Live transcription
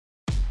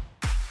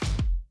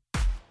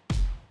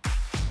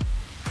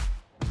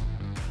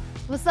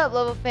What's up,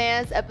 Lobo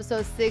fans?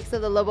 Episode 6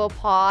 of the Lobo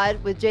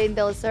Pod with Jaden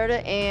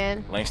Delacerda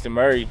and Langston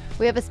Murray.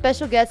 We have a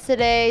special guest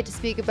today to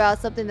speak about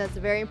something that's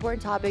a very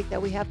important topic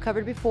that we have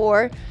covered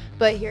before,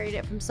 but hearing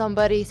it from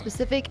somebody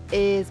specific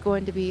is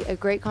going to be a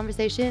great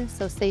conversation,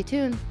 so stay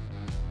tuned.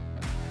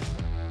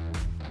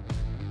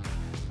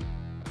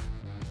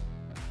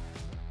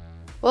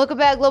 Welcome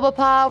back, Lobo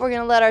Pod. We're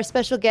going to let our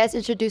special guest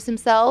introduce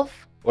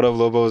himself. What up,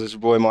 Lobos? It's your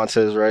boy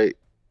Montez, Wright,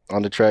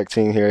 on the track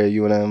team here at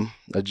UNM,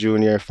 a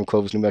junior from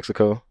Clovis, New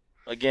Mexico.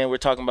 Again, we're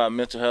talking about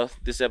mental health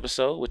this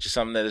episode, which is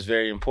something that is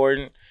very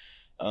important.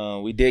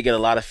 We did get a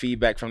lot of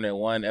feedback from that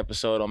one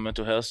episode on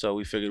mental health, so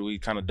we figured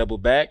we'd kind of double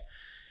back.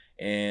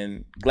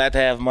 And glad to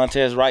have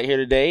Montez right here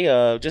today.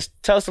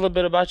 Just tell us a little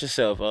bit about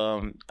yourself.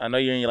 I know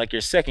you're in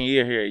your second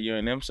year here at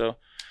UNM, so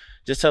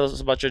just tell us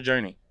about your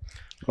journey.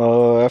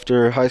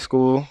 After high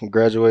school,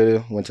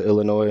 graduated, went to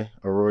Illinois,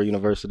 Aurora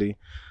University,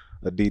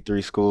 a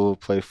D3 school,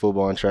 played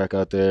football and track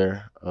out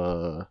there.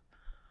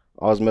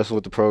 I was messing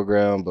with the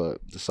program,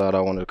 but decided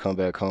I wanted to come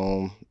back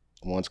home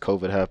once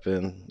COVID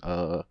happened.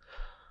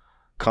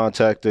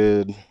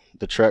 Contacted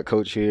the track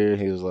coach here.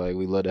 He was like,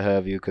 we'd love to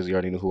have you, because he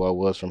already knew who I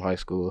was from high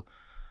school.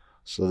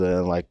 So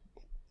then,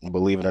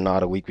 believe it or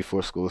not, a week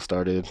before school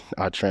started,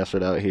 I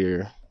transferred out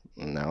here,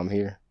 and now I'm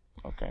here.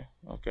 Okay.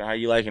 How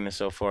you liking it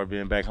so far,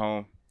 being back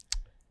home?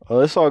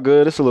 It's all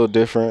good. It's a little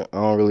different. I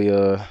don't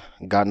really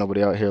got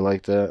nobody out here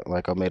like that.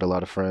 I made a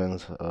lot of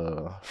friends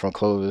from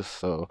Clovis.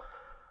 So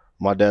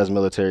my dad's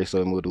military, so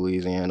he moved to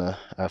Louisiana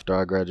after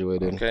I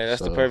graduated. Okay,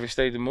 that's the perfect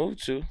state to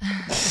move to.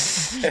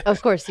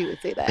 Of course you would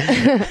say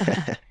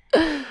that.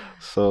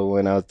 So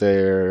went out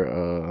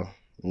there.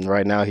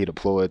 Right now he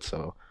deployed,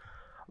 so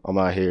I'm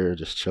out here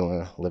just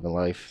chilling, living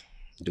life,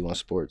 doing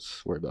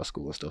sports, worry about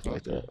school and stuff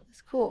like that.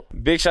 That's cool.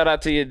 Big shout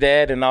out to your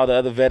dad and all the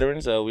other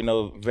veterans. We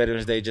know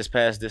Veterans Day just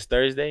passed this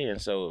Thursday,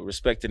 and so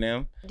respect to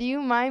them. Do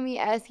you mind me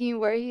asking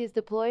where he is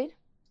deployed?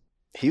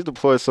 He's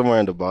deployed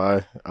somewhere in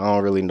Dubai. I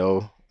don't really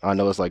know. I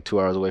know it's 2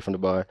 hours away from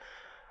Dubai,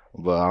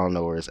 but I don't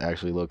know where it's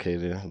actually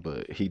located.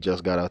 But he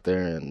just got out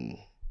there in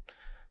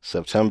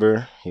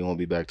September. He won't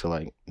be back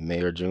till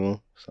May or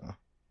June. So.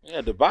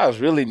 Yeah, Dubai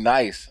is really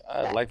nice.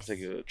 I'd like to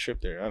take a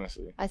trip there,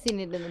 honestly. I seen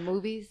it in the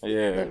movies.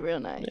 Yeah. It looked real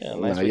nice. Yeah,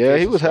 nice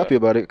he was happy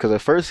about it, because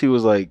at first he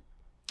was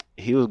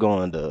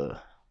going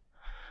to,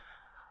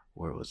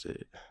 where was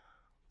it?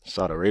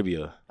 Saudi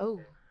Arabia. Oh.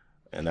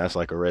 And that's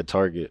a red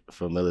target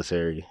for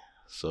military.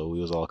 So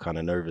we was all kind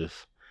of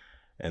nervous.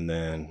 And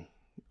then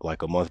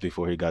a month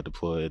before he got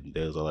deployed,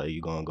 they was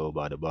you gonna go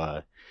by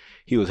Dubai.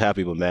 He was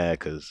happy but mad,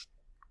 because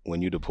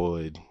when you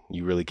deployed,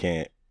 you really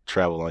can't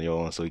travel on your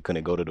own, so he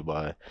couldn't go to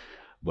Dubai.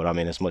 But I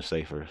mean, it's much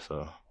safer.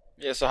 So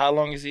yeah. So how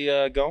long is he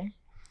gone?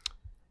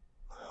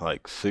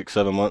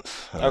 6-7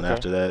 months. And okay.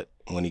 After that,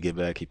 when he get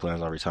back, he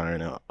plans on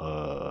retiring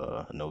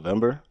in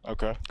November.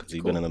 Okay. Because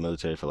he's been in the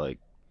military for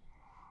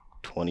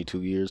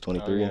 22 years,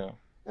 23. Oh,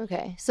 yeah.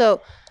 Okay.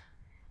 So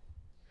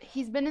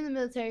he's been in the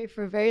military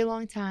for a very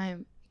long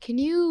time. Can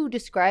you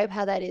describe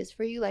how that is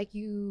for you?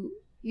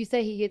 You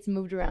say he gets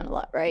moved around a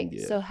lot, right?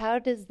 Yeah. So how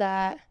do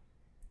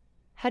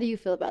you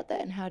feel about that,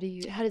 and how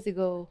does it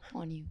go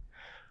on you?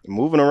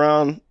 Moving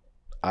around,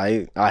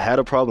 I had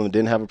a problem,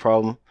 didn't have a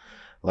problem.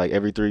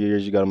 Every 3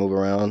 years, you got to move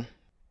around.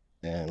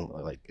 And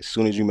as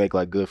soon as you make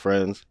good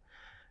friends,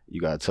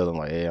 you got to tell them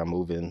hey, I'm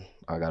moving.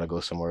 I got to go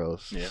somewhere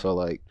else. Yeah. So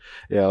I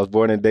was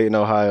born in Dayton,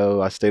 Ohio.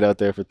 I stayed out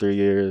there for 3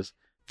 years.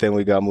 Then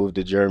we got moved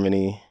to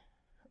Germany.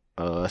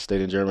 I stayed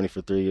in Germany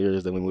for 3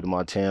 years. Then we moved to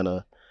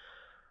Montana.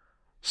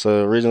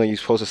 So originally you're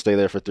supposed to stay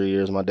there for 3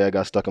 years. My dad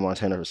got stuck in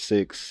Montana for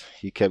 6.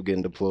 He kept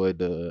getting deployed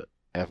to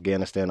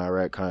Afghanistan,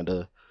 Iraq, kind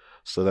of.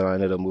 So then I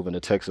ended up moving to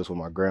Texas with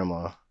my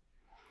grandma.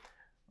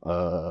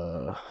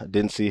 I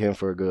didn't see him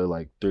for a good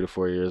 3 to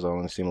 4 years. I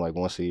only seen him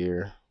once a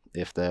year,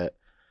 if that.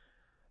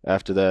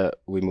 After that,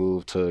 we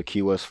moved to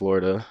Key West,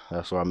 Florida.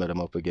 That's where I met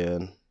him up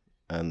again.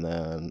 And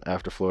then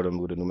after Florida,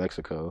 moved to New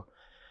Mexico.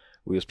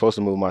 We were supposed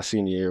to move my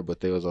senior year,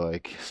 but they was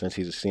since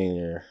he's a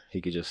senior,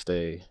 he could just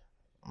stay.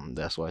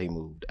 That's why he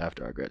moved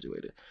after I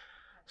graduated.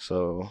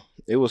 So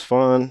it was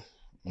fun,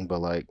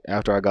 but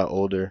after I got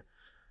older,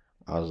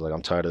 I was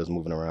I'm tired of this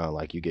moving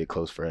around. You get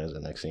close friends,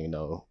 and next thing you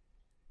know,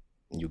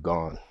 you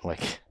gone.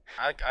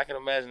 I can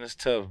imagine it's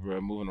tough, bro,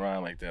 moving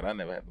around like that. I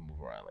never had to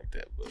move around like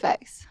that. But.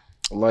 Facts.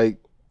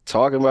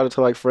 Talking about it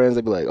to friends,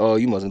 they'd be oh,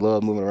 you must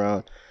love moving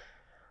around.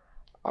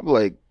 I'd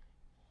be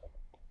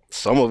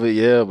some of it,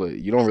 yeah, but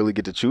you don't really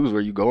get to choose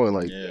where you going.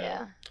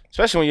 Yeah.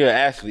 Especially when you're an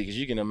athlete, because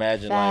you can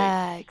imagine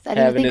Facts.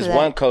 having this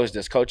one coach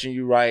that's coaching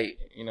you right.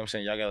 You know what I'm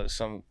saying? Y'all got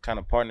some kind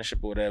of partnership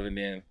or whatever, and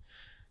then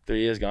 3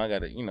 years ago, I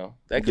got to,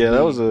 that could be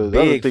that was a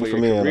thing for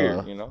me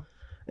career,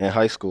 in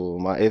high school.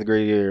 My 8th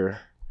grade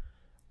year.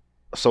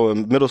 So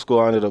in middle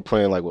school, I ended up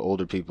playing with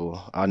older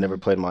people. I never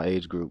played in my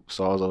age group,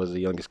 so I was always the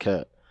youngest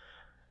cat.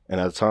 And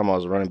at the time, I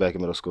was running back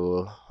in middle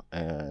school,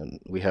 and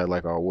we had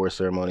our award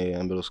ceremony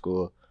in middle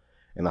school.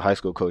 And the high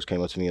school coach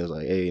came up to me and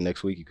was hey,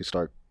 next week you could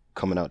start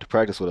coming out to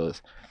practice with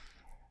us.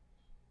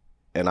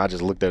 And I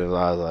just looked at his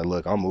eyes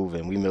look, I'm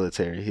moving. We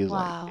military. He was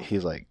wow.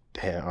 He's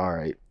damn, all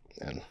right.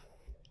 And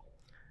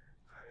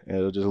and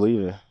it was just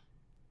leaving.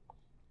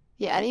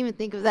 Yeah, I didn't even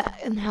think of that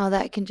and how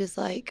that can just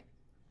like,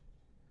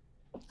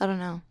 I don't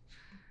know,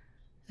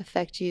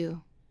 affect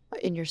you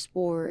in your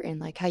sport and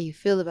like how you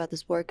feel about the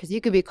sport. Because you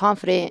could be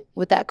confident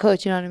with that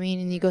coach, you know what I mean,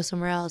 and you go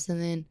somewhere else,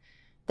 and then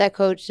that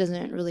coach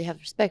doesn't really have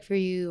respect for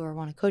you or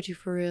want to coach you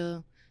for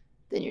real.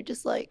 Then you're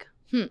just like,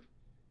 Yeah,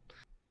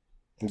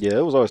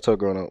 it was always tough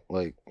growing up.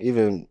 Like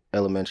even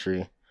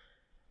elementary,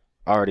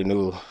 I already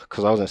knew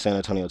because I was in San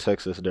Antonio,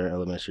 Texas during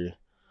elementary.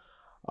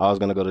 I was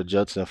gonna go to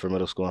Judson for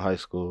middle school and high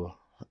school,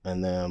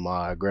 and then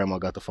my grandma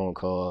got the phone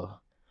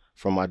call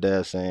from my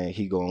dad saying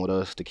he going with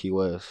us to Key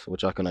West,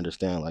 which I can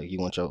understand. Like you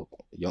want your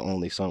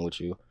only son with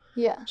you.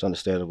 yeah. It's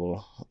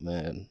understandable,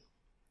 man.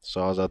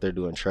 So I was out there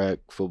doing track,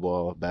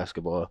 football,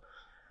 basketball.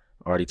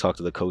 I already talked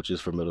to the coaches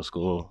for middle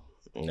school.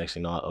 Next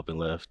thing you know, I up and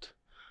left.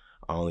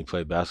 I only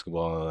played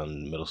basketball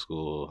in middle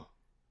school,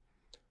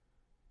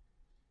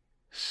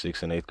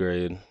 6th and 8th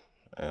grade.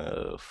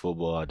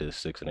 Football, I did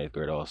 6th and 8th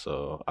grade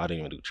also. I didn't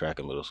even do track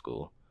in middle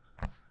school.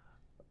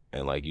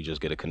 And like you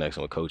just get a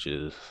connection with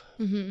coaches,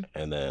 Mm-hmm.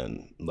 and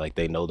then like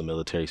they know the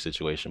military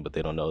situation, but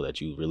they don't know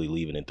that you really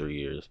leaving in 3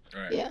 years.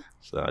 Right. Yeah.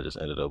 So I just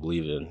ended up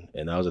leaving,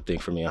 and that was a thing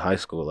for me in high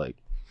school. Like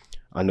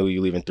I knew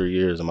you leave in 3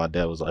 years, and my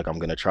dad was like, "I'm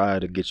gonna try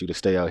to get you to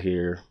stay out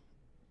here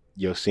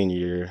your senior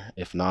year.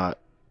 If not,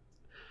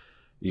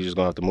 you just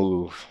gonna have to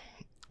move."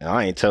 And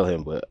I ain't tell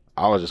him, but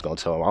I was just gonna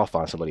tell him I'll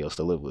find somebody else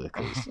to live with,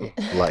 cause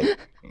like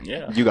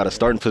Yeah. you got a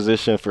starting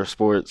position for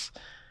sports,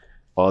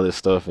 all this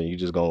stuff, and you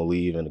just gonna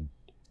leave and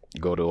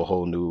go to a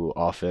whole new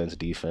offense,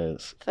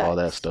 defense, all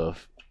that Facts.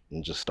 stuff,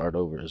 and just start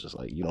over. It's just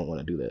like you don't want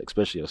to do that,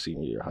 especially your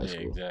senior year of high Yeah,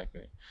 school.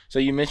 exactly. So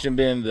you mentioned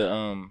being the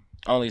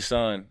only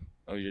son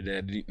of your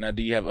dad. Now,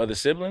 do you have other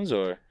siblings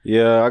or?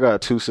 Yeah, I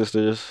got 2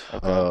 sisters.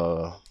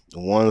 Okay.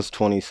 One's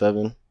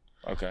 27.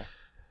 Okay.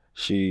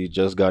 She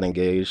just got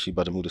engaged. She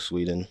about to move to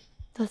Sweden.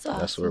 That's awesome.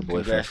 That's where her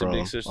boyfriend Congrats to from.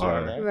 big sister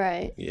on that.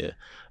 Right. Yeah,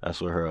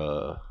 that's where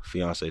her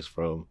fiance's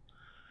from.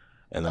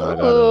 And then I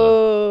got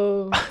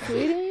Oh,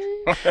 Sweden.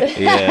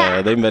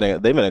 yeah, they met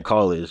in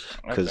college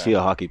because Okay. he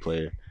a hockey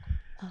player.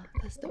 Oh,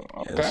 that's dope.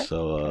 And Okay.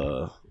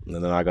 so and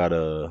then I got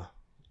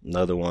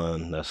another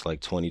one that's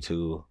like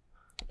 22.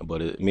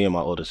 But me and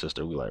my older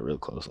sister, we like real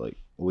close. Like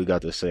we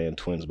got this saying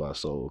twins by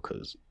soul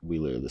because we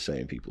live the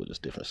same people,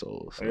 just different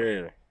souls. So,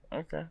 Really?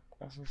 Okay.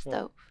 That's what's up.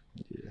 Dope.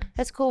 yeah,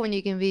 That's cool when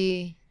you can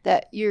be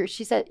that. You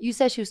said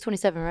she was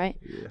 27, right?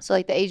 yeah. So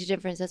like the age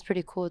difference, that's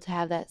pretty cool to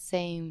have that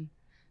same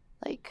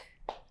like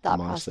thought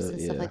Mindset, process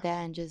and stuff yeah. like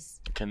that, and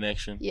just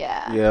Connection.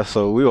 yeah. Yeah,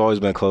 so we've always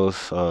been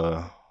close.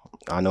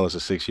 I know it's a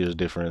 6 years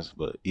difference,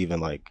 but even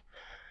like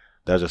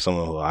that's just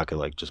someone who I could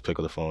like just pick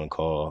up the phone and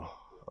call.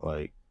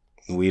 Like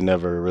we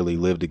never really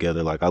lived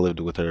together. Like I lived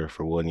with her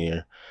for 1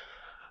 year.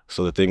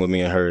 So the thing with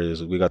me and her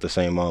is we got the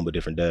same mom but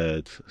different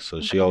dads.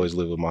 So she Okay. always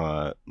lived with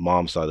my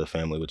mom's side of the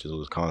family, which is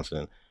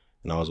Wisconsin,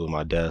 and I was with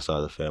my dad's side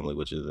of the family,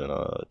 which is in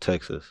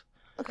Texas.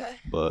 Okay.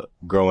 But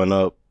growing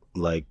up,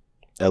 like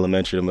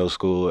elementary to middle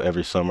school,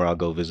 every summer I'll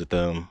go visit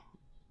them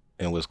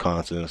in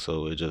Wisconsin.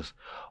 So it just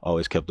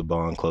always kept the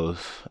bond close.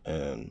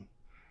 And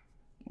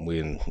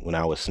when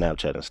I was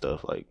Snapchat and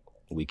stuff, like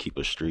we keep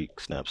a streak,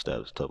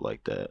 Snapchat, stuff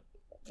like that.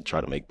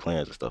 Try to make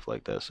plans and stuff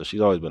like that. So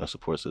she's always been a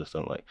support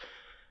system. Like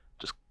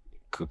just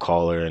could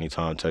call her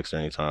anytime, text her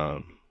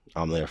anytime.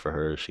 I'm there for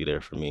her. She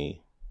there for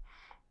me.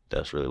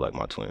 That's really like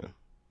my twin.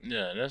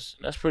 Yeah,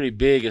 that's pretty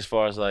big as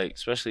far as like,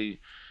 especially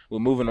we're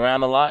moving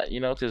around a lot, you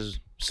know, because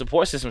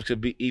support systems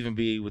could even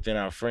be within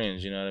our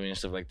friends, you know what I mean,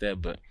 stuff like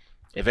that. But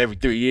if every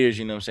 3 years,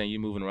 you know what I'm saying, you're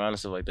moving around and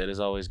stuff like that, it's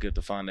always good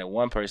to find that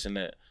one person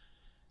that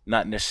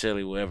not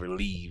necessarily will ever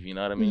leave, you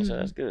know what I mean? So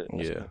that's good.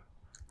 That's Yeah, good.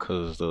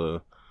 because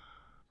the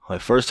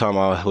first time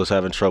I was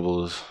having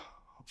troubles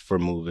for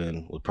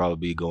moving would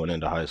probably be going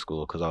into high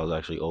school because I was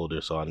actually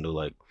older, so I knew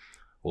like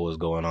what was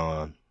going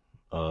on.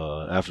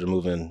 After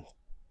moving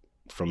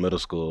from middle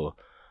school,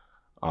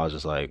 I was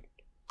just like,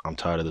 I'm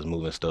tired of this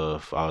moving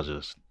stuff. I was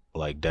just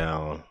like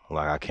down.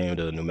 Like I came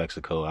to New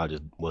Mexico, I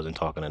just wasn't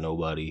talking to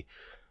nobody,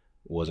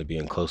 wasn't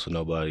being close with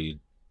nobody,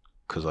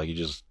 because like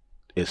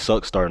it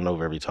sucks starting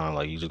over every time.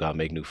 Like you just gotta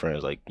make new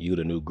friends. Like you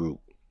the new group.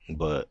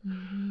 But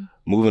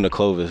moving to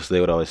Clovis, they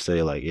would always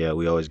say like, yeah,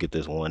 we always get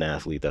this one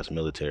athlete that's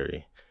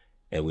military,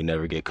 and we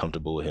never get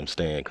comfortable with him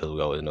staying because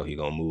we always know he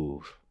gonna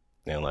move.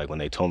 And like when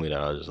they told me that,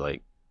 I was just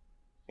like,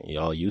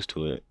 y'all used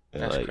to it.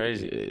 And That's like,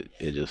 crazy.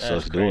 It just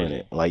That's sucks doing crazy.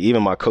 it. Like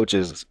even my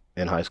coaches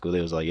in high school, they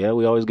was like, yeah,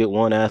 we always get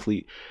one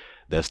athlete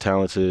that's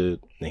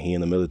talented and he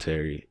in the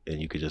military,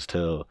 and you could just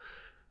tell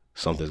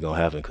something's gonna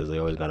happen because they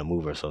always gotta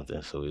move or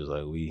something. So he was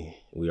like, we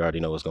already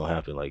know what's gonna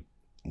happen. Like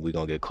we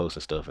gonna get close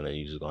and stuff, and then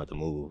you just gonna have to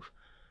move.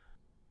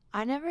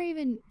 I never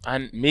even.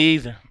 Me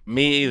either.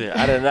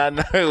 I did not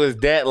know it was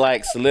that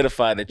like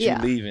solidified that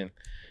Yeah. you leaving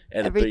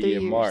at Every a 3 3 year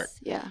years. mark.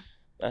 Yeah.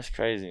 That's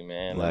crazy,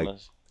 man. Like- That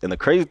must- And the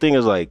crazy thing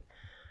is like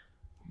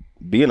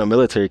being a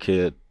military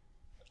kid,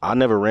 I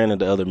never ran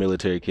into other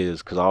military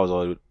kids because I was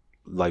always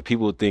like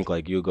people would think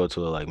like you go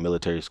to a like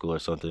military school or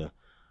something.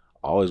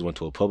 I always went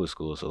to a public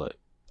school, so like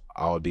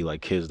I would be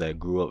like kids that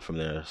grew up from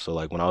there. So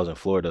like when I was in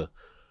Florida,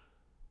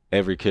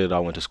 every kid I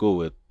went to school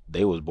with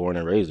they was born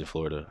and raised in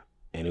Florida,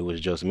 and it was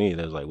just me.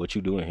 They was like, "What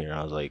you doing here?"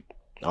 I was like,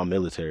 "I'm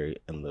military."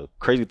 And the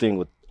crazy thing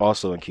with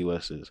also in Key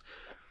West is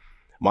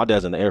my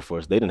dad's in the Air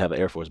Force. They didn't have an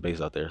Air Force base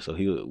out there, so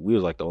we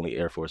was like the only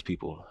Air Force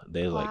people.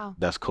 They was like Wow.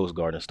 that's Coast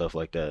Guard and stuff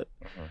like that.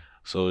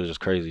 So it was just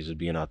crazy just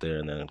being out there,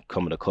 and then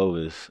coming to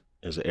Clovis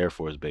is an Air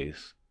Force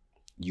base.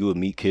 You would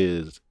meet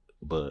kids,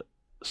 but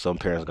some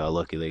parents got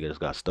lucky; they just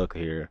got stuck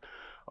here,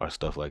 or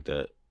stuff like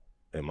that.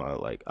 And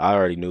I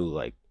already knew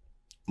like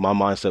my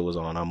mindset was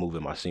on I'm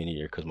moving my senior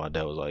year because my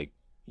dad was like,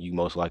 "You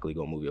most likely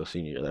gonna move your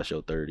senior year. That's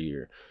your third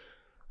year."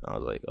 I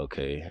was like,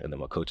 "Okay." And then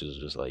my coaches was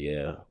just like,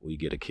 "Yeah, we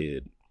get a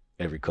kid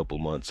every couple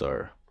months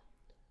or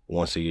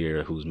once a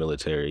year who's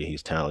military.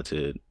 He's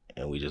talented,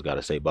 and we just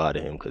gotta say bye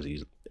to him because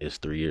it's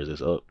 3 years.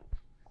 It's up."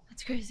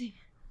 That's crazy.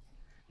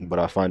 But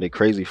I find it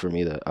crazy for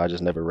me that I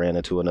just never ran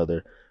into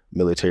another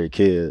military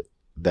kid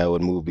that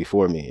would move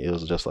before me. It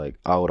was just like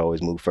I would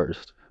always move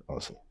first.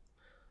 Honestly,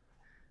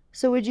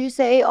 So would you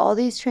say all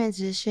these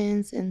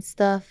transitions and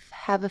stuff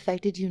have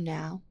affected you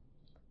now?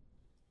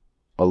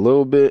 a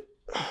little bit,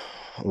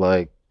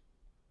 like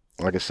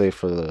I could say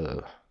for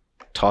the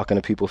talking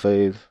to people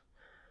phase,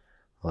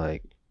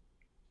 like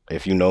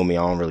if you know me,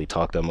 I don't really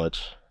talk that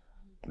much,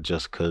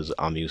 just because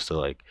I'm used to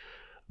like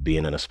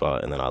being in a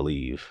spot and then I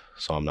leave,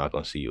 so I'm not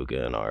gonna see you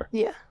again, or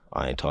Yeah.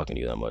 I ain't talking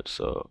to you that much.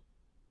 So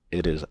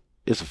it is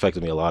it's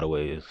affected me a lot of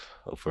ways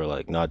for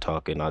like not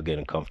talking, not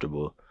getting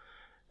comfortable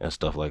and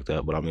stuff like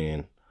that. But I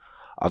mean,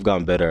 I've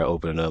gotten better at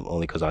opening up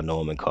only because I know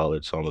I'm in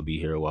college, so I'm gonna be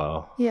here a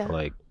while. Yeah.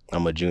 Like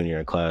I'm a junior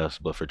in class,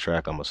 but for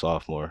track I'm a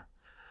sophomore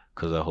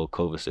because of that whole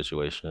COVID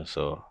situation.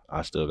 So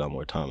I still got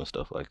more time and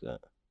stuff like that.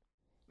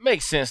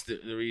 Makes sense the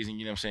reason,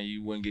 you know what I'm saying,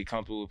 you wouldn't get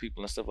comfortable with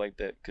people and stuff like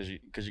that because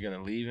you're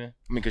gonna leaving. I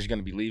mean, because you're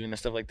gonna be leaving and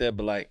stuff like that.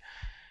 But like,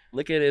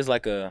 look at it as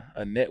like a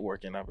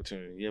networking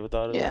opportunity. You ever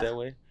thought of it Yeah. that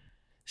way?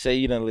 Say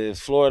you done live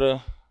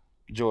Florida,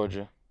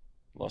 Georgia,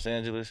 Los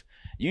Angeles.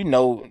 You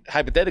know,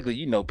 hypothetically,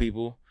 you know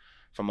people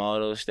from all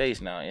those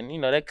states now, and you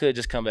know that could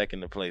just come back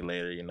into play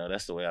later. You know,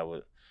 that's the way I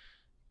would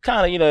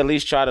kind of, you know, at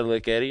least try to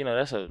look at it. You know,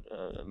 that's a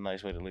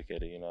nice way to look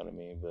at it. You know what I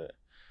mean? But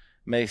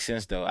makes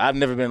sense though. I've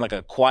never been like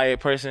a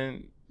quiet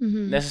person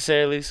Mm-hmm.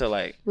 necessarily, so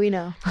like We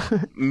know.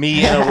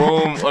 me in a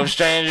room of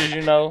strangers,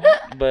 you know.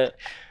 But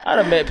I'd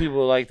have met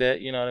people like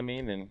that, you know what I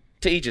mean? And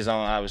to each his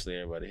own. Obviously,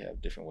 everybody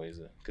have different ways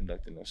of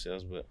conducting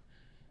themselves, but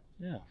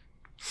yeah.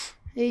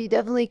 Yeah, you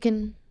definitely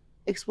can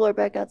explore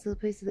back out to the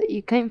places that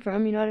you came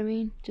from, you know what I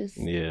mean? Just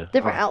Yeah,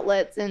 different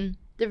outlets and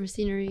different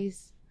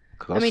sceneries. I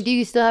cause mean, do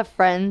you still have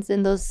friends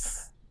in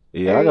those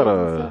yeah, I got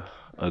areas and stuff?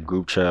 a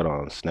group chat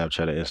on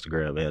Snapchat and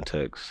Instagram and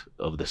text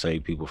of the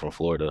same people from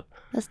Florida,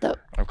 That's dope.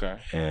 Okay.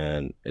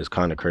 and it's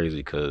kind of crazy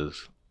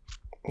because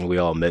we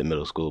all met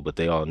middle school, but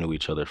they all knew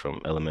each other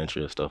from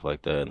elementary and stuff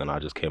like that. And then I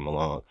just came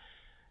along,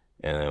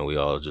 and then we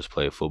all just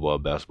played football,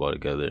 basketball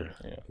together.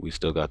 Yeah. We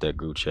still got that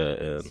group chat,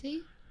 and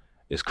See?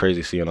 it's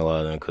crazy seeing a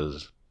lot of them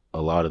because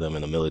a lot of them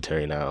in the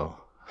military now.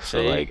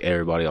 So See? like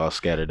everybody all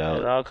scattered It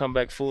out. all come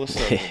back full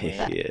circle,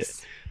 man. Yeah.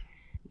 Facts.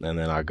 And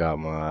then I got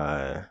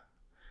my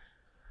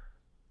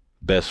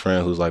best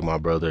friend who's like my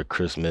brother,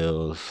 Chris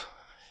Mills.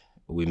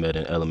 We met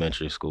in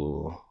elementary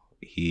school.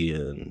 He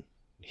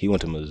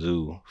went to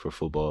Mizzou for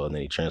football and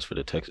then he transferred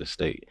to Texas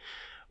State.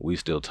 We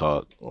still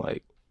talk.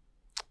 Like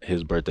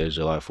his birthday is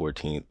July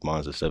 14th,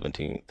 mine's the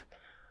 17th.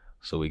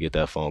 So we get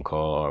that phone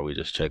call or we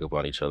just check up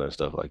on each other and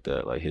stuff like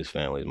that. Like his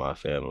family is my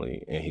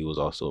family and he was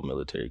also a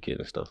military kid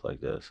and stuff like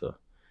that. So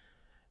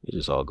it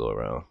just all go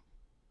around.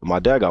 My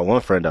dad got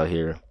one friend out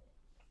here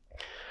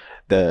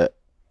that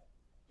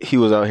he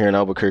was out here in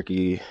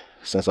Albuquerque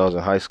since I was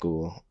in high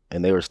school,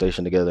 and they were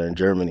stationed together in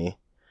Germany.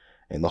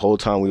 And the whole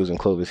time we was in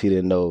Clovis, he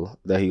didn't know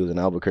that he was in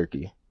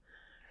Albuquerque.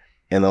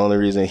 And the only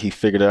reason he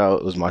figured it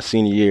out was my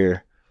senior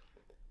year.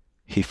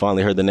 He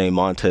finally heard the name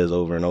Montez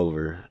over and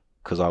over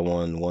because I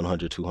won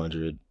 100,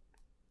 200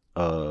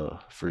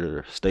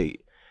 for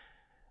state.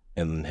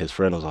 And his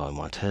friend was like,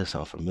 Montez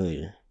sound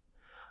familiar.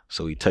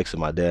 So he texted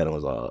my dad and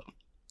was like,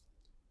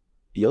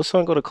 your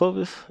son go to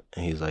Clovis?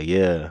 And he's like,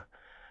 yeah.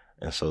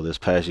 And so this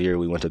past year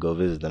we went to go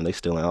visit them. They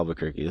still in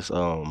Albuquerque. It's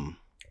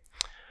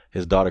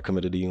his daughter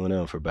committed to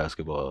UNM for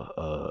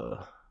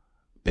basketball.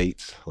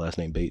 Bates, last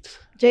name Bates.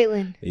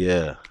 Jalen.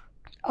 Yeah.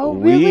 Oh,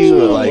 We really?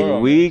 were like Wow.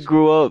 we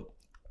grew up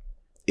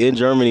in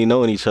Germany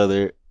knowing each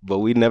other, but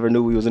we never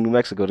knew we was in New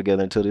Mexico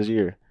together until this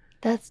year.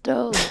 That's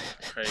dope.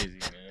 Crazy,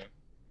 man.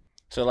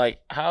 So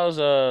like, how's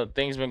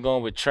things been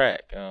going with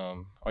track?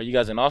 Are you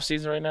guys in off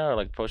season right now, or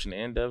like approaching the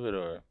end of it,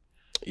 or?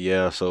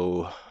 Yeah,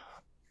 so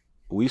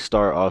we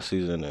start off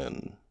season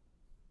in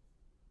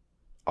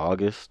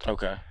August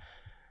Okay.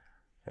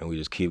 and we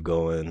just keep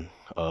going.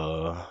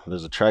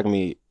 There's a track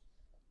meet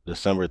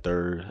December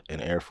 3rd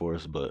in Air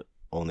Force, but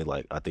only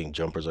like I think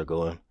jumpers are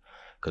going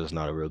because it's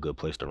not a real good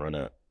place to run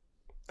at.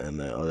 And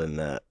then other than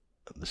that,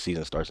 the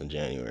season starts in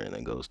January and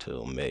then goes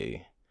till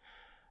May.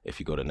 If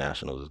you go to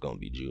nationals, it's gonna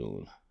be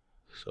June.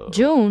 So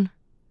June.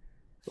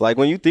 like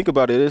when you think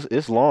about it,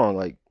 it's long.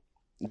 Like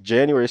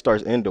January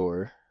starts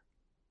indoor,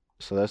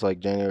 so that's like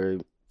January,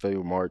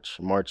 February, March.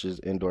 March is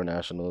indoor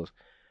nationals.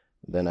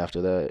 Then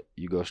after that,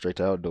 you go straight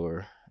to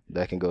outdoor.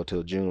 That can go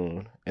till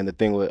June. And the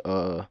thing with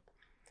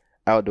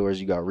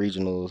outdoors, you got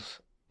regionals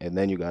and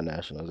then you got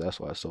nationals. That's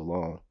why it's so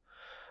long.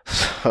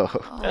 So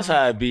That's Oh.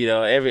 how it be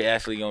though. Every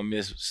athlete gonna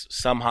miss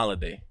some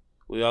holiday.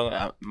 We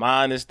all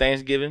mine is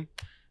Thanksgiving,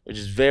 which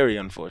is very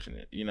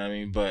unfortunate. You know what I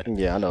mean? But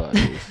yeah, I know how it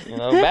is. you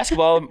know,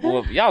 basketball.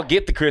 Well, y'all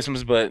get the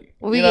Christmas, but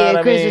We you know get what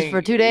I Christmas mean?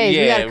 for 2 days.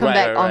 We Yeah, gotta come right,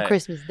 back right, on right.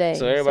 Christmas Day.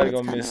 So everybody it's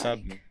gonna kinda miss like-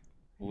 something.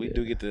 We Yeah.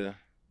 do get the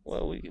we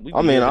I be mean,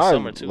 here this I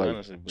summer too, like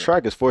honestly. But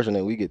track is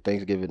fortunate. We get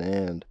Thanksgiving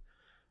and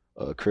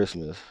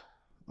Christmas.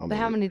 I But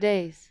how mean, many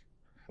days?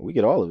 we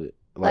get all of it.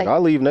 Like Like- I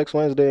leave next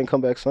Wednesday and come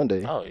back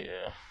Sunday, oh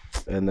yeah.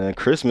 and then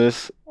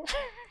Christmas,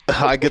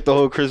 I get the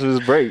whole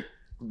Christmas break.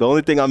 The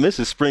only thing I miss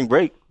is spring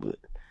break. But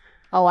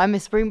Oh, I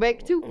miss spring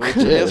break too. Which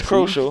Yeah, is see?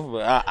 crucial,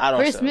 but I don't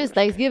Christmas, celebrate.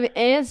 Thanksgiving,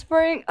 and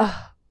spring.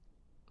 Oh,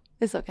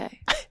 it's okay.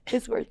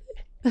 It's worth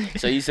it.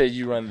 So you said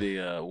you run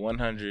the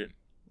 100.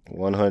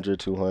 100,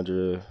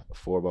 200,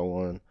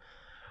 4x1,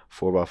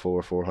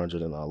 4x4,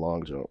 400, and a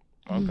long jump.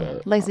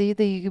 Okay. Lacey, you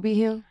think you could beat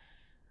him?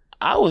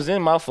 I was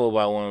in my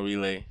 4x1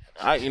 relay.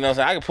 You know what I'm saying?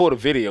 I can pull the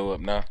video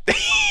up now.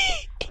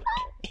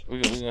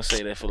 We're gonna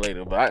say that for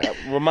later, but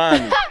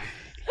remind me.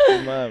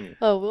 Remind me.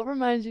 Oh, we'll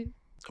remind you.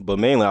 But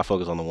mainly, I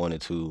focus on the 1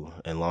 and 2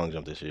 and long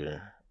jump this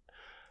year.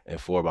 And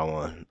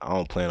 4x1. I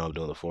don't plan on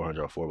doing the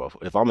 400 or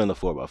 4x4. If I'm in the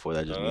 4x4,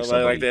 that just means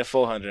Nobody like somebody. that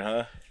 400,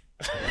 huh?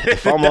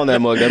 If I'm on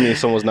that mug, that means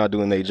someone's not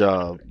doing their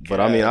job. But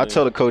I mean, I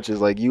tell the coaches,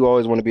 like, you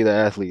always want to be the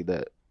athlete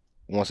that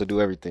wants to do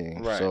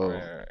everything. Right, So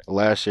right.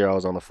 last year, I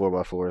was on the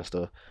 4x4 and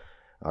stuff.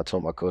 I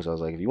told my coach, I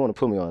was like, if you want to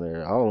put me on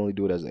there, I'll only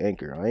do it as an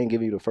anchor. I ain't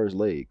giving you the first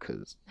leg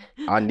because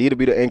I need to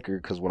be the anchor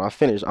because when I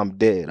finish, I'm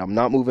dead. I'm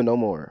not moving no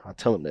more. I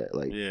tell him that.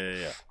 Like,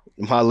 Yeah.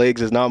 my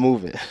legs is not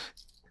moving.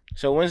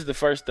 So when's the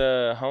first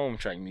home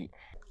track meet?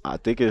 I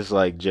think it's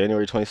like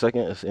January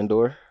 22nd. It's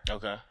indoor.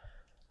 Okay.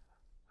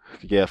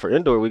 Yeah, for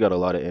indoor, we got a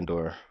lot of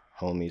indoor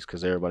homies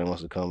because everybody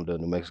wants to come to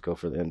New Mexico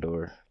for the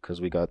indoor because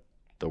we got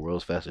the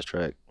world's fastest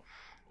track.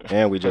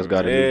 And we just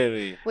got a new,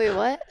 Really? Wait,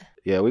 what?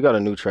 we got a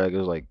new track. It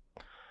was like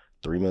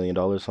 $3 million,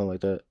 something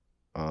like that.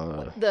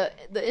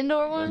 The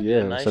indoor one?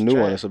 Yeah, Nice it's a new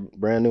one. track. It's a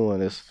brand new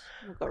one. It's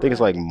I think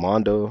it's like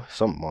Mondo,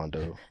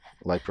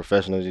 like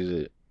professionals use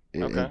it.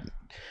 Okay.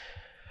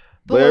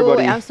 But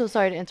wait, I'm so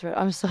sorry to interrupt.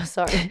 I'm so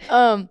sorry.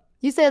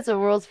 You said it's the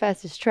world's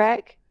fastest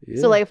track.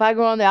 yeah. So like, if I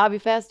go on there, I'll be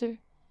faster.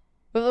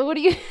 But what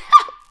do you?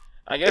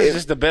 I guess it's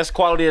just the best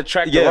quality of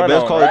track to yeah, run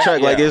best on, quality right?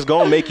 track. Like Yeah. it's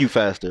gonna make you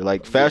faster.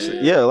 Like faster.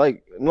 Yeah,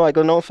 like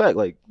a known fact.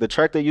 Like the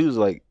track they use,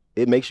 like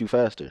it makes you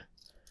faster.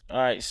 All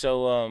right,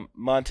 so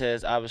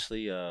Montez,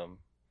 obviously,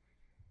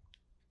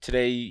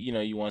 today,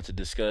 you want to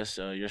discuss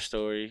your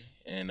story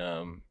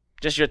and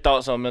just your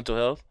thoughts on mental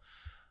health.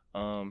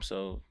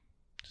 So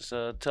just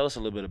tell us a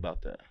little bit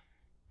about that.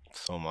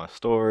 So my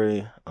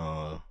story,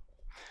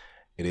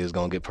 it is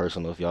gonna get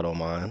personal if y'all don't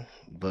mind.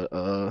 But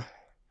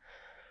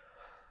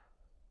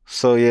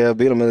so yeah,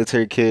 being a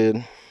military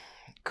kid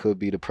could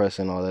be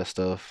depressing, all that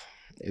stuff.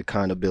 It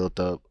kind of built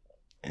up,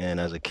 and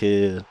as a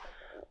kid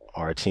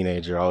or a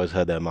teenager, I always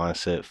had that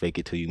mindset: fake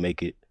it till you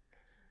make it.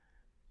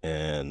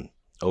 And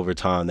over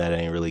time, that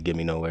ain't really get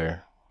me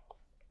nowhere,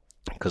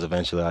 because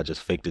eventually I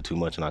just faked it too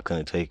much and I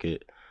couldn't take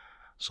it.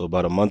 So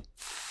about a month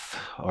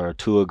or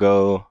two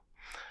ago,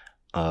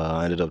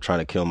 I ended up trying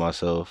to kill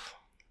myself.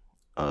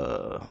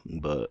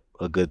 But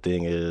a good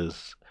thing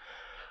is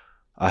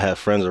I have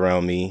friends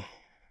around me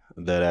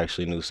that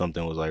actually knew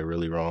something was like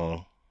really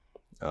wrong.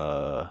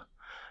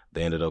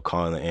 They ended up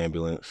calling the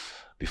ambulance.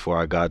 Before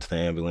I got to the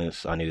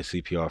ambulance, I needed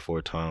CPR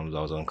 4 times.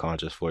 I was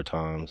unconscious 4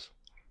 times.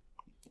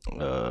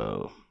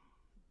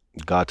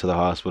 Got to the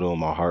hospital.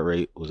 My heart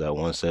rate was at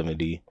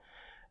 170.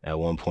 At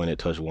one point, it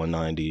touched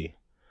 190.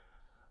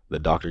 The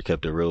doctor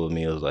kept it real with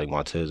me. It was like,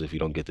 Montez, if you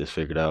don't get this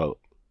figured out,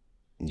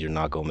 you're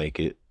not gonna make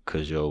it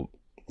because your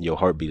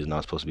heartbeat is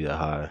not supposed to be that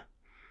high.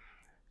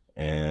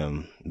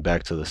 And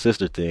back to the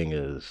sister thing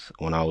is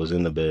when I was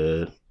in the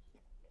bed,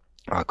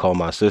 I called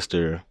my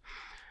sister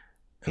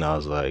and I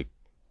was like,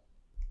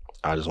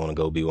 I just want to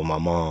go be with my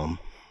mom.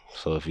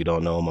 So if you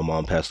don't know, my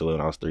mom passed away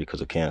when I was 3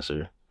 because of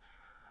cancer.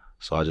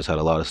 So I just had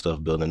a lot of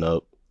stuff building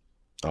up.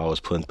 I was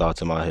putting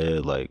thoughts in my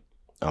head like,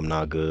 I'm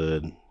not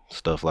good,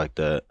 stuff like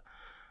that.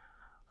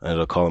 I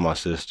ended up calling my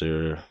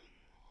sister.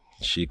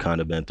 She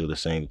kind of been through the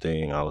same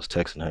thing. I was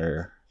texting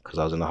her because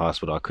I was in the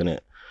hospital. I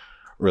couldn't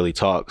really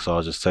talk. So I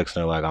was just texting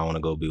her like, I want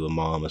to go be with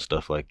mom and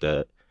stuff like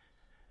that.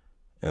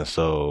 And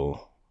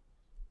so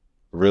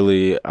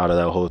really out of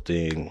that whole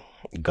thing,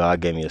 God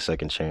gave me a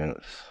second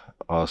chance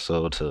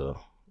also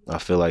I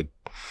feel like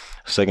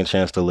second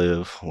chance to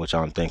live, which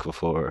I'm thankful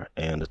for,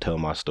 and to tell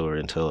my story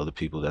and tell other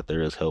people that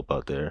there is help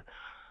out there.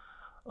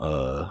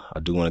 I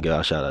do want to give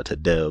a shout out to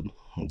Deb,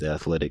 the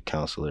athletic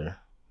counselor.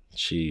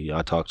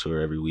 I talk to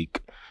her every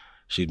week.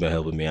 She's been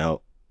helping me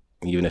out.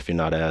 Even if you're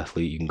not an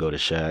athlete, you can go to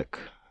Shaq.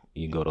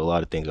 You can go to a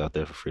lot of things out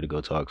there for free to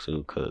go talk to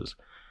because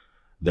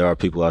there are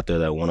people out there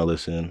that want to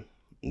listen,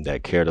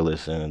 that care to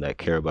listen, that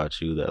care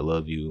about you, that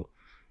love you,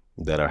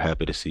 that are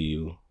happy to see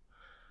you.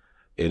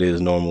 it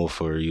is normal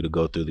for you to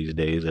go through these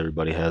days.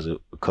 Everybody has it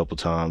a couple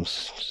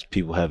times.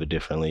 People have it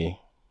differently.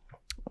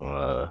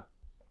 Uh,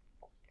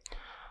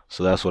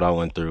 so that's what I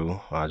went through.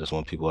 I just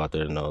want people out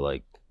there to know,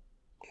 like,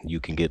 you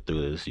can get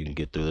through this. You can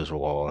get through this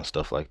wall and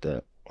stuff like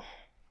that.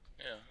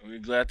 Yeah, we're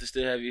glad to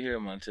still have you here,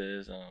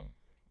 Montez.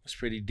 It's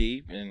pretty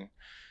deep, and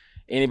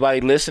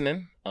anybody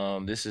listening,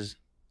 this is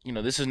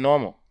this is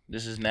normal.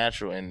 This is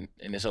natural, and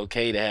it's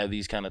okay to have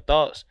these kind of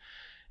thoughts,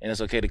 and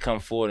it's okay to come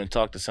forward and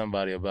talk to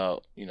somebody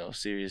about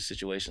serious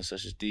situations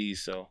such as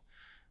these. So,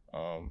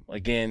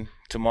 again,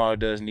 tomorrow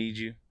does need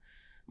you,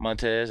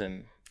 Montez,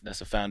 and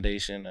that's a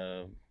foundation,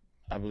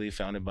 I believe,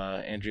 founded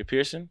by Andrea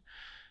Pearson.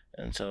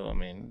 And so, I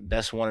mean,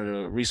 that's one of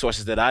the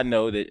resources that I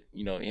know that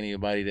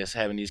anybody that's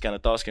having these kind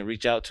of thoughts can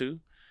reach out to.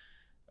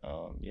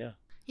 Yeah.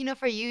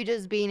 For you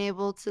just being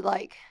able to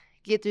like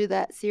get through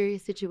that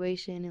serious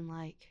situation and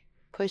like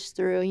push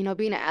through,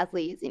 being an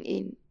athlete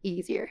is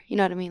easier. You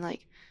know what I mean?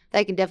 Like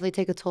that can definitely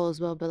take a toll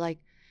as well. But like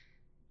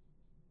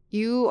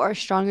you are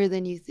stronger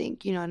than you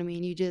think. You know what I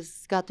mean? You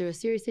just got through a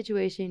serious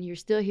situation. You're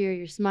still here.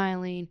 You're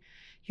smiling.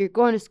 You're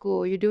going to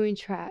school. You're doing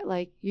track.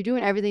 Like you're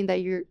doing everything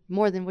that you're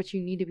more than what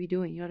you need to be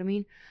doing. You know what I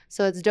mean?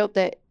 So it's dope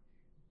that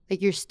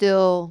like you're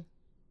still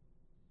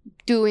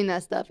doing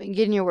that stuff and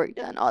getting your work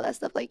done, all that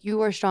stuff. Like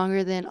you are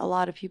stronger than a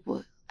lot of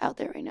people out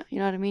there right now. You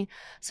know what I mean?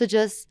 So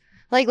just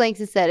like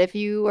Langston said, if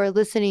you are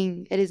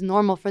listening, it is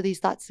normal for these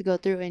thoughts to go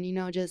through,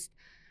 and just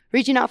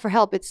reaching out for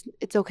help.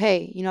 It's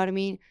okay. You know what I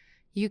mean?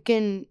 You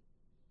can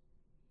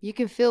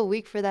feel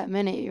weak for that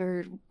minute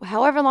or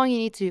however long you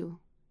need to.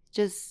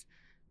 Just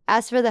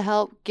ask for the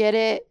help, get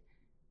it,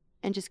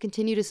 and just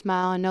continue to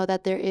smile and know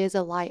that there is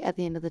a light at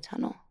the end of the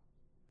tunnel.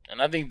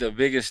 And I think the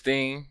biggest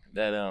thing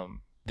that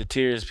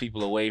deters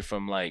people away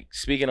from like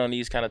speaking on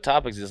these kind of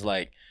topics is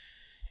like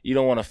you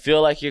don't want to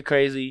feel like you're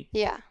crazy,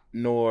 Yeah.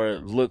 nor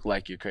look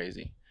like you're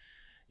crazy.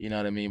 You know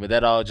what I mean? But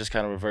that all just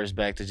kind of reverts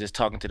back to just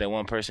talking to that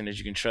one person that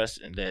you can trust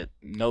and that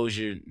knows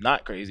you're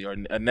not crazy or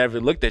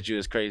never looked at you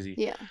as crazy.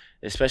 Yeah.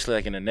 Especially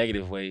like in a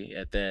negative way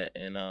at that.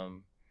 And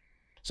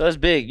so it's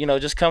big.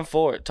 Just come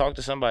forward, talk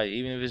to somebody,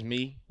 even if it's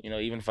me.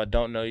 Even if I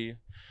don't know you,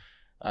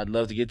 I'd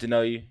love to get to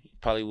know you.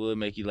 Probably would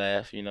make you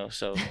laugh.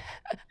 So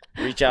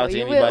reach out to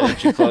anybody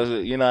that you're close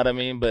with. You know what I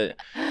mean? But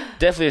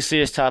definitely a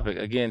serious topic.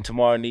 Again,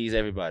 tomorrow needs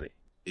everybody.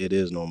 It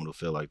is normal to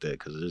feel like that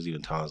because there's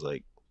even times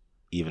like,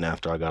 even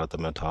after I got out the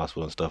mental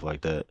hospital and stuff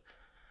like that,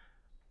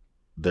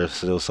 there's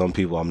still some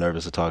people I'm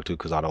nervous to talk to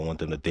because I don't want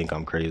them to think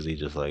I'm crazy.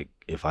 Just like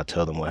if I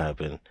tell them what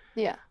happened,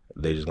 yeah,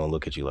 they just gonna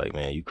look at you like,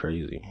 man, you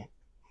crazy.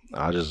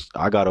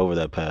 I got over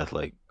that path.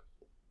 Like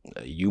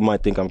you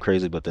might think I'm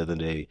crazy, but at the end of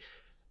the day,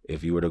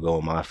 if you were to go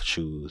in my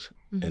shoes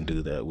and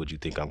do that, would you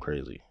think I'm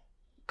crazy?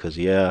 Because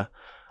yeah,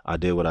 I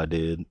did what I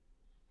did,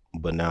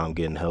 but now I'm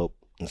getting help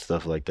and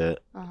stuff like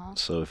that.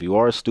 So if you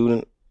are a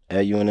student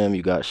at UNM,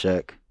 you got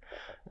Shaq.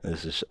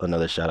 This is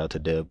another shout out to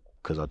Deb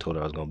because I told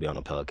her I was going to be on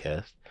a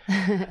podcast.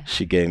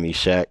 She gave me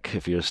Shaq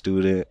if you're a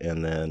student,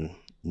 and then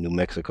New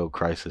Mexico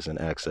Crisis and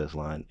Access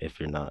Line if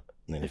you're not.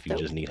 And if you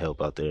just need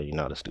help out there, you're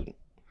not a student.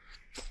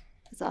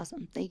 That's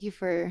awesome. Thank you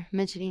for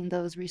mentioning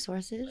those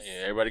resources.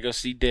 Yeah, everybody go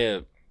see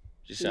Deb.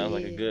 She sounds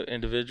like a good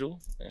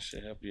individual and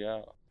she'll help you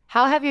out.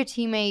 How have your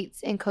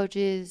teammates and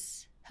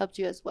coaches helped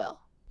you as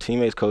well?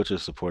 Teammates,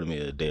 coaches supported me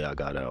the day I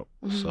got out.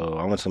 So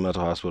I went to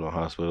mental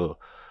hospital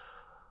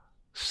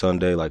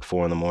Sunday, like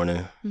 4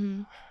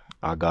 a.m.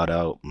 I got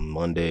out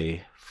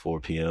Monday, 4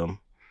 p.m.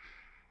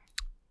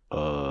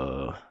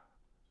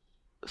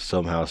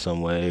 Somehow,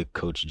 some way,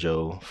 Coach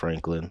Joe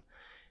Franklin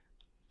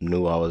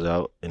knew I was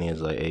out, and he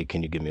was like, hey,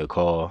 can you give me a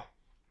call?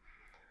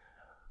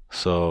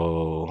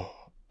 So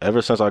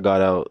ever since I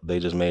got out, they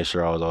just made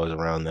sure I was always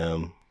around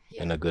them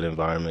in a good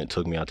environment,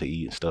 took me out to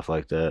eat and stuff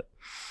like that.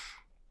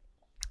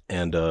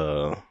 And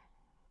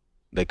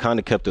they kind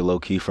of kept it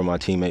low-key for my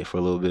teammate for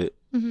a little bit,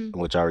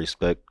 which I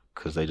respect,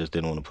 because they just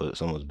didn't want to put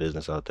someone's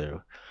business out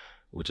there,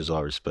 which is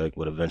all respect.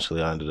 But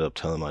eventually I ended up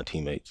telling my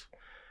teammates.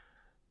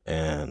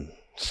 And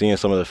seeing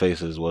some of their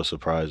faces was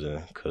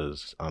surprising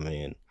because, I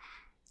mean,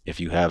 if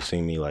you have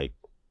seen me like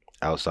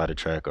outside of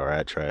track or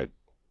at track,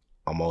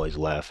 I'm always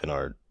laughing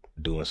or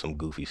doing some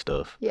goofy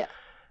stuff. Yeah.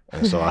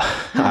 And so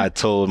I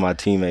told my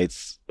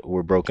teammates,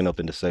 we're broken up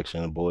into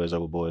sections, boys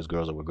over boys,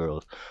 girls over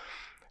girls.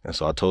 And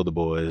so I told the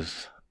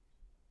boys,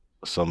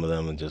 some of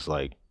them, and just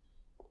like,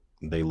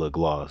 they look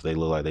lost. They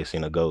look like they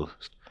seen a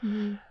ghost.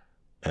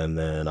 And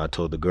then I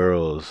told the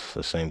girls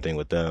the same thing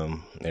with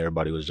them.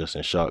 Everybody was just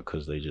in shock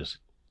because they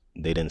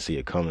didn't see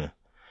it coming.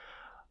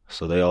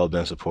 So they all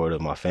been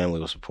supportive. My family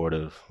was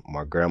supportive.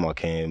 My grandma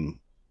came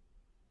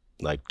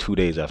like 2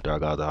 days after I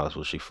got out of the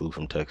hospital. She flew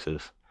from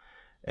Texas.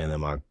 And then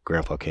my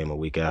grandpa came a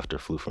week after,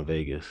 flew from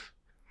Vegas.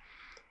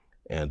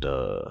 And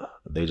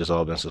they just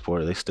all been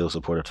supportive. They still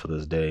supportive to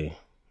this day.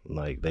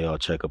 Like they all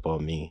check up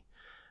on me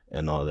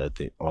and all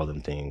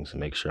them things,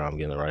 make sure I'm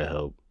getting the right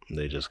help.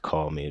 They just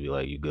call me and be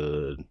like, you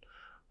good?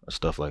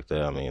 Stuff like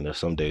that. I mean, there's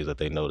some days that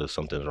they notice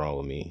something's wrong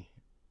with me.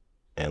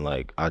 And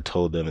like I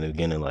told them in the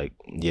beginning, like,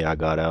 yeah, I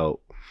got out.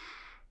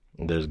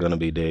 there's gonna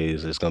be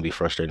days it's gonna be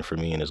frustrating for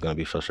me, and it's gonna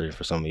be frustrating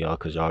for some of y'all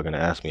because y'all are gonna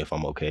ask me if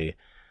I'm okay.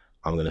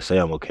 I'm gonna say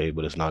I'm okay,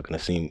 but it's not gonna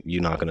seem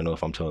you're not gonna know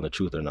if I'm telling the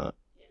truth or not,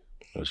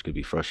 which could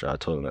be frustrating. I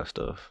told him that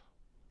stuff.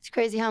 It's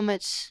crazy how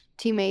much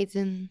teammates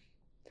and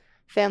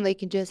family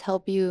can just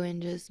help you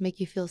and just make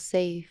you feel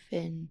safe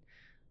and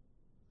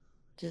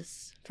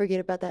just forget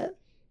about that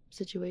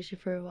situation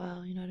for a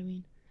while. You know what I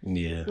mean?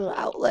 Yeah. A little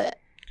outlet.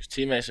 'Cause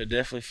teammates are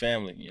definitely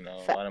family. You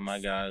know, a lot of my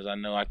Facts. guys I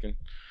know I can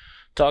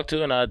talk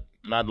to, and I'd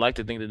like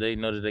to think that they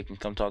know that they can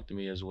come talk to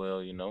me as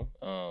well. You know,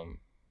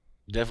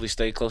 definitely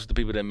stay close to the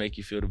people that make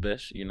you feel the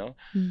best. You know,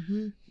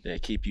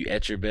 that keep you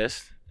at your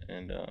best,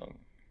 and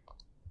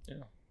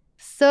yeah.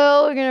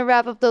 So we're gonna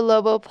wrap up the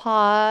Lobo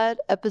Pod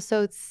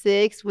episode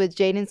 6 with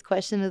Jaden's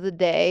question of the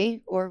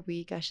day, or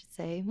week, I should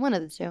say, one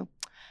of the two.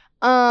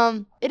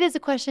 It is a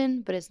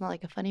question, but it's not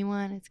like a funny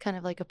one. It's kind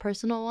of like a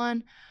personal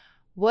one.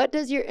 What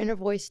does your inner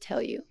voice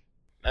tell you?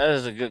 That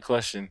is a good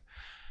question.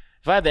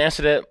 If I had to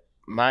answer that,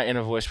 my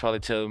inner voice probably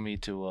tells me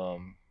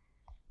to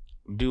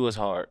do what's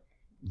hard.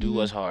 Do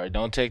what's hard.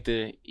 Don't take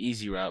the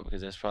easy route,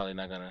 because that's probably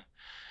not gonna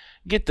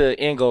get the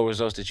end goal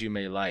results that you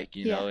may like,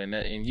 you know,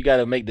 and you got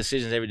to make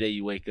decisions every day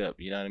you wake up,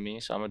 you know what I mean?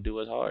 So I'm going to do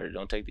what's hard.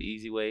 Don't take the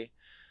easy way.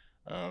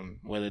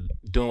 Whether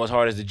doing what's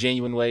hard is the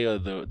genuine way or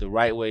the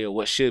right way or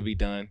what should be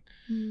done,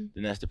 then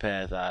that's the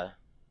path I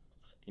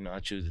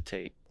choose to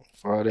take.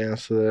 If I'd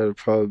answer that, it'd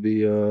probably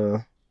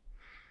be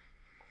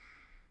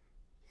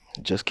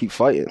just keep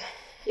fighting.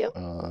 Yep.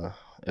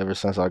 Ever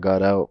since I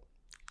got out,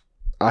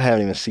 I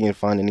haven't even seen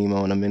Finding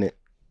Nemo in a minute,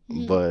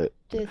 but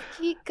just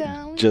keep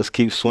going. Just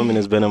Keep Swimming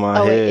has been in my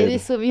head. Wait, it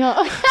is swimming,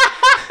 huh?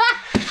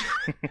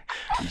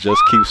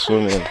 Just Keep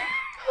Swimming.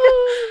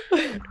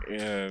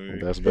 Yeah, man.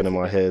 That's been in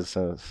my head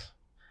since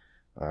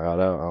I got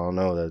out. I don't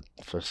know, that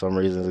for some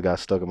reason it got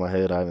stuck in my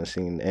head. I haven't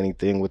seen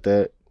anything with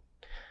that.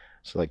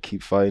 So like,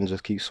 keep fighting,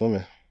 just keep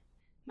swimming.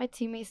 My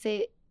teammates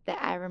say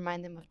that I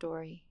remind them of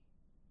Dory.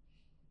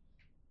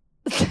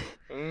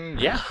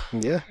 Yeah.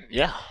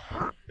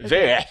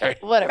 Very accurate.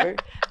 Whatever.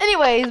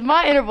 Anyways,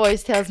 my inner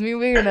voice tells me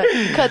we're gonna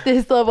cut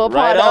this Lobo Pod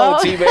right on,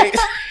 off. teammates.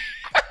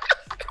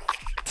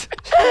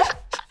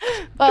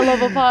 Bye,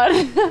 Lobo Pod.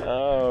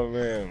 Oh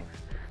man.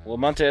 Well,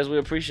 Montez, we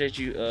appreciate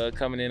you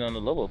coming in on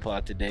the Lobo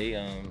Pod today.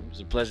 It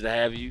was a pleasure to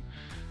have you.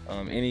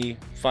 Any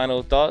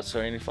final thoughts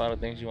or any final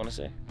things you want to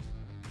say?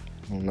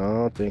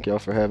 No, thank y'all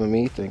for having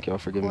me. Thank y'all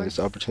for giving me this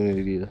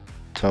opportunity to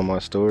tell my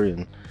story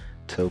and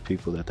tell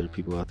people that there are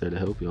people out there to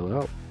help y'all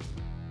out.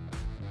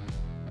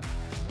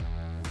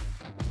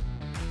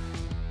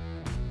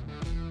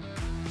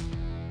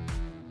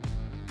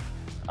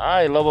 All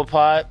right, Lobo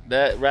Pod,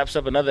 that wraps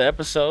up another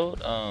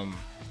episode.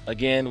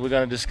 Again, we're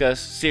going to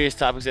discuss serious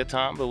topics at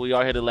times, but we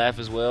are here to laugh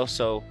as well.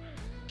 So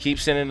keep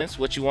sending us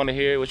what you want to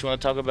hear, what you want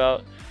to talk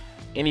about,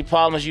 any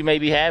problems you may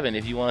be having.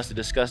 If you want us to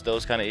discuss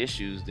those kind of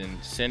issues, then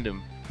send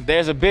them.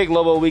 There's a big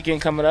Lobo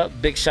weekend coming up.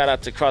 Big shout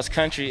out to cross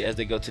country as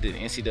they go to the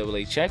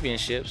NCAA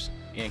championships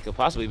and could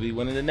possibly be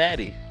winning the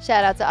Natty.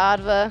 Shout out to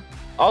Adva.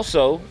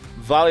 Also,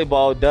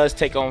 volleyball does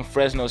take on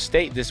Fresno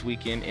State this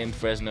weekend in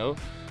Fresno,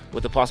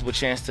 with a possible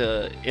chance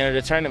to enter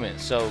the tournament.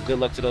 So good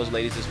luck to those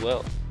ladies as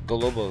well. Go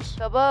Lobos.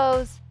 Go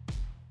Bows.